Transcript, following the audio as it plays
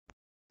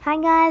Hi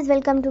guys,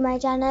 welcome to my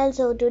channel.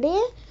 So today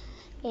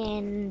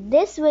in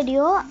this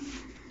video,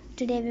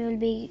 today we will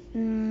be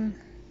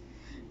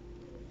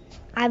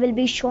I will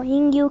be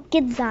showing you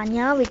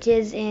KidZania, which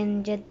is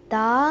in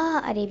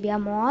Jeddah Arabia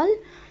Mall,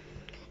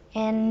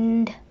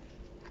 and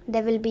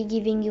they will be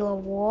giving you a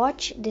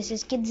watch. This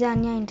is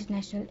KidZania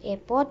International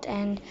Airport,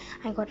 and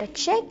I got a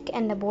check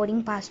and a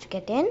boarding pass to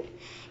get in.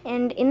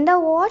 And in the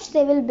watch,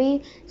 they will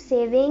be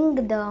saving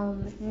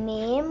the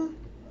name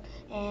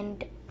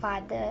and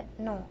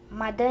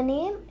mother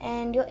name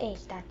and your age.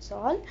 That's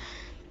all.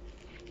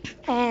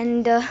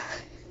 And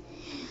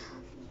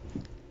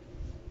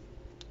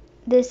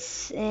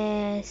this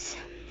is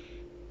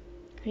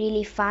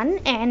really fun,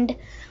 and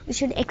we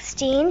should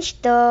exchange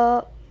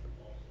the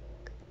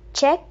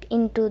check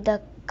into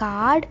a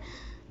card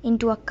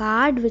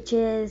which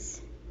is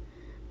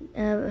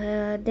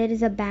there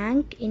is a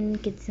bank in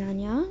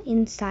KidZania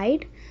in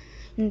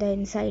the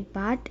inside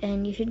part,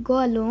 and you should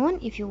go alone.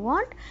 If you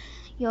want,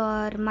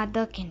 your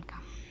mother can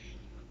come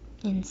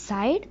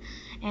inside,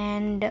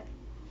 and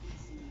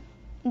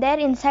there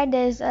inside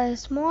there is a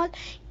small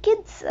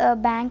kids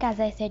bank, as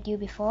I said you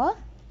before.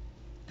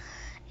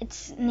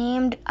 It's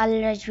named Al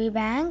Rajvi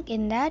Bank.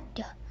 In that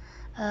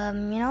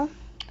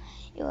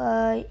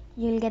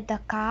you'll get the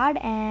card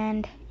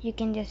and you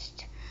can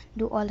just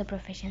do all the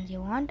professions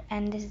you want.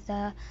 And this is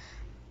the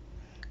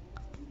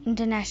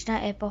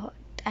international airport.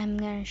 I'm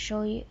gonna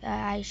show you.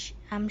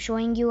 I'm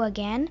showing you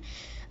again,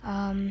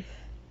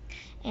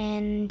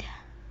 and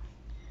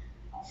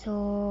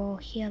so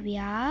here we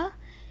are.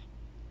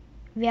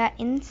 We are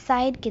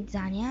inside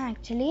KidZania.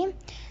 Actually,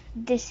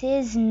 this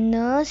is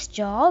nurse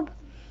job,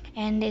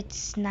 and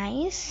it's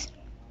nice.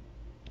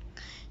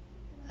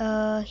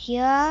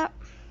 Here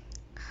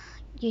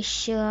you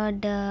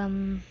should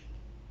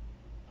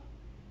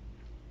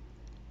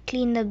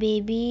clean the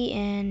baby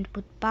and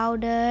put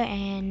powder,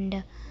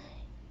 and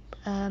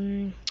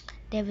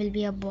there will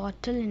be a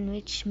bottle in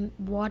which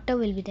water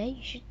will be there.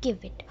 You should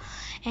give it.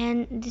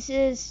 And this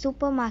is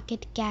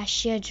supermarket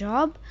cashier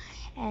job,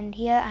 and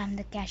here I'm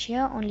the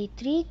cashier. Only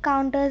 3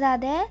 counters are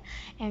there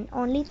and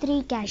only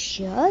 3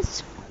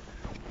 cashiers,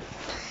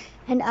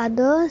 and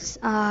others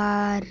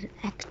are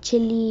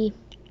actually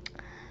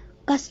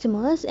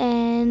customers.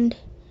 And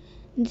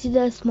this is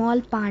a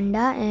small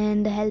panda,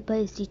 and the helper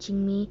is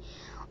teaching me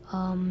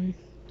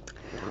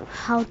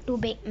how to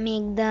make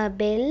the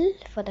bill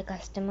for the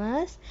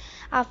customers.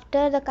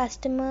 After the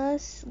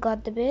customers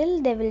got the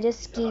bill, they will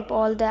just keep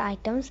all the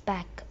items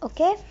back.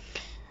 Okay,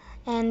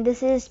 and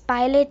this is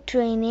pilot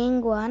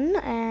training one,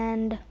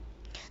 and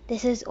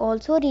this is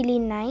also really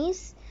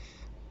nice.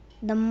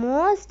 The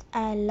most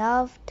I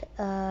loved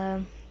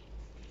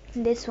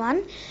this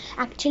one.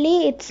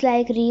 Actually, it's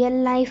like real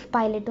life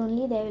pilot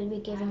only. They will be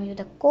giving you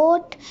the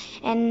coat,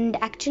 and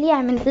actually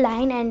I'm in the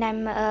line, and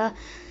I'm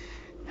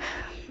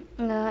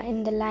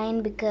in the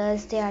line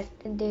because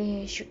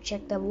they should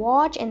check the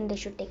watch, and they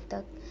should take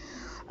the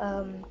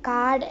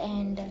card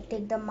and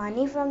take the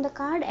money from the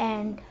card,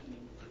 and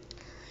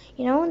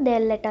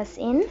they'll let us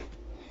in.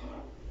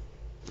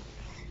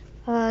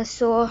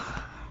 So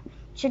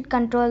should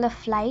control the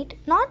flight,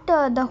 not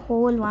the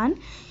whole one.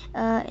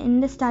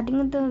 In the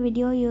starting of the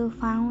video you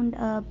found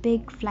a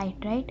big flight,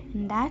 right?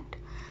 And that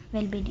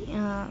will be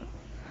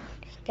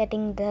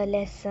getting the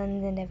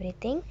lessons and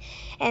everything.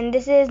 And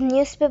this is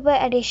newspaper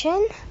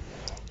edition,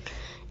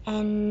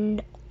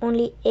 and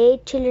only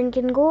 8 children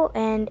can go,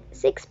 and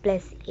 6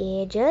 plus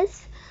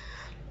ages.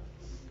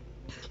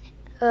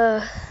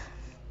 I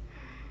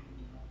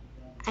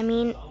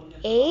mean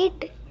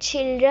 8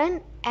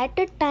 children at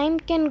a time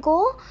can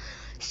go,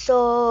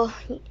 so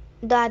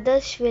the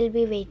others will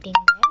be waiting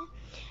there.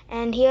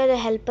 And here the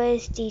helper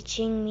is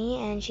teaching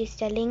me, and she's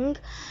telling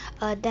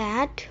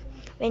that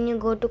when you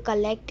go to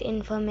collect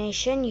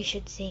information, you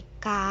should say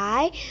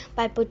Kai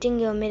by putting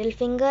your middle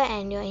finger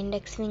and your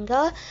index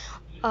finger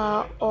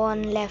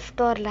on left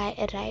or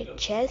right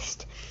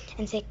chest,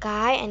 and say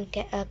Kai and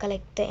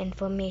collect the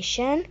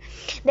information.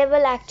 They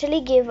will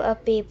actually give a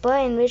paper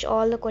in which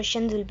all the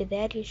questions will be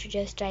there. You should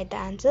just write the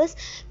answers,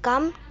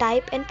 come,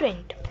 type and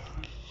print.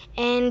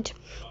 And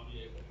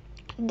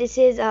this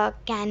is a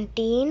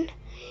canteen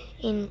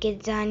in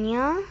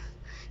KidZania.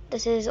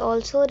 This is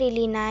also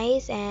really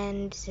nice,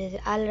 and this is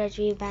Al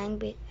Rajvi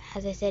Bank,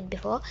 as I said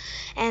before.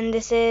 And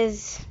this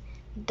is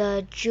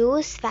the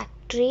juice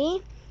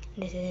factory.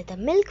 This is the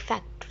milk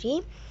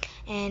factory,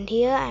 and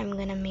here I'm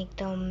gonna make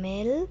the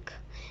milk.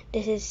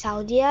 This is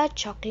Saudia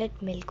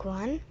chocolate milk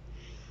one.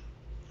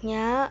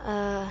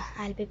 Yeah,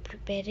 I'll be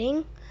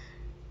preparing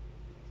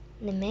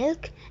the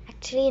milk.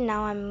 Actually,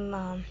 now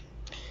I'm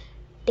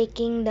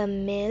taking the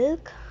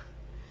milk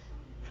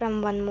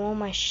from one more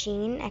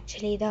machine.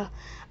 Actually, the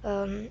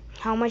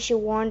how much you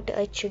want,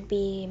 it should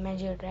be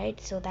measured,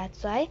 right? So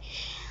that's why.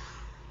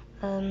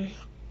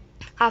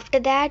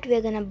 After that,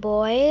 we're gonna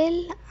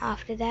boil.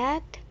 After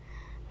that,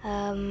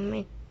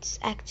 it's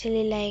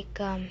actually like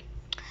you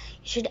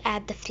should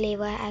add the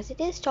flavor. As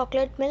it is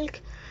chocolate milk,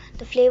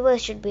 the flavor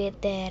should be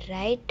there,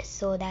 right?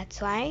 So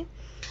that's why.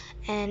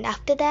 and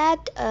after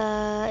that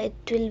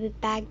it will be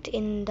packed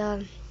in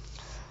the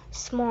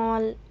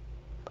small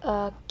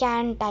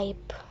can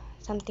type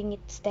something.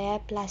 It's there,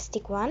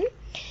 plastic one,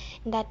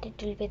 that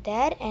it will be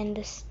there, and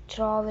the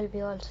straw will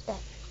be also there.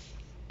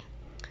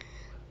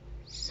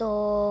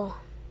 So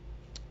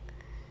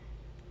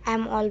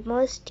I'm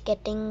almost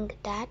getting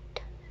that.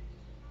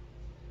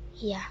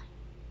 Yeah,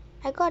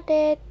 I got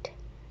it.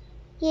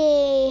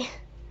 Yay.